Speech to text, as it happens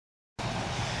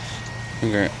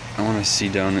Okay, I want to see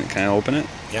down it. Can I open it?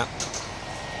 Yeah.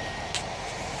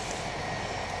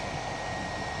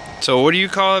 So what do you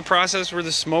call a process where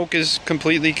the smoke is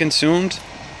completely consumed?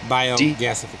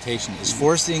 Biogasification is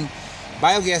forcing.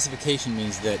 Biogasification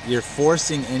means that you're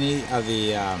forcing any of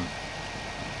the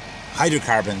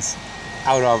hydrocarbons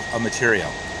out of a material.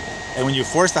 And when you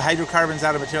force the hydrocarbons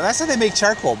out of material, that's how they make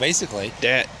charcoal, basically.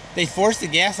 They force the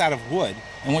gas out of wood,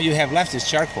 and what you have left is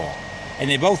charcoal. And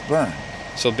they both burn.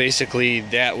 So basically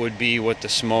that would be what the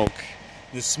smoke...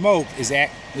 The smoke is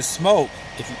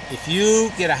if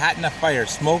you get a hot enough fire,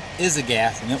 smoke is a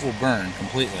gas and it will burn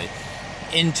completely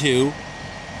into,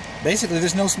 basically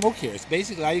there's no smoke here. It's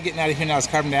basically all you're getting out of here now is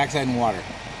carbon dioxide and water.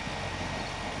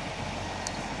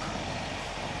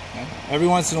 Okay? Every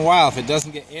once in a while, if it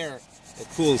doesn't get air, it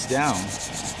cools down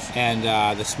and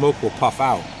the smoke will puff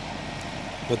out.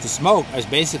 But the smoke is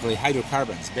basically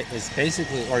hydrocarbons. It's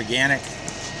basically organic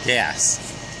gas.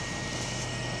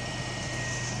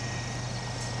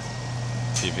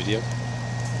 See a video?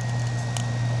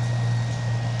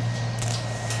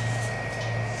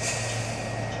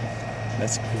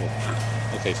 That's cool.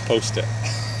 Okay, post it.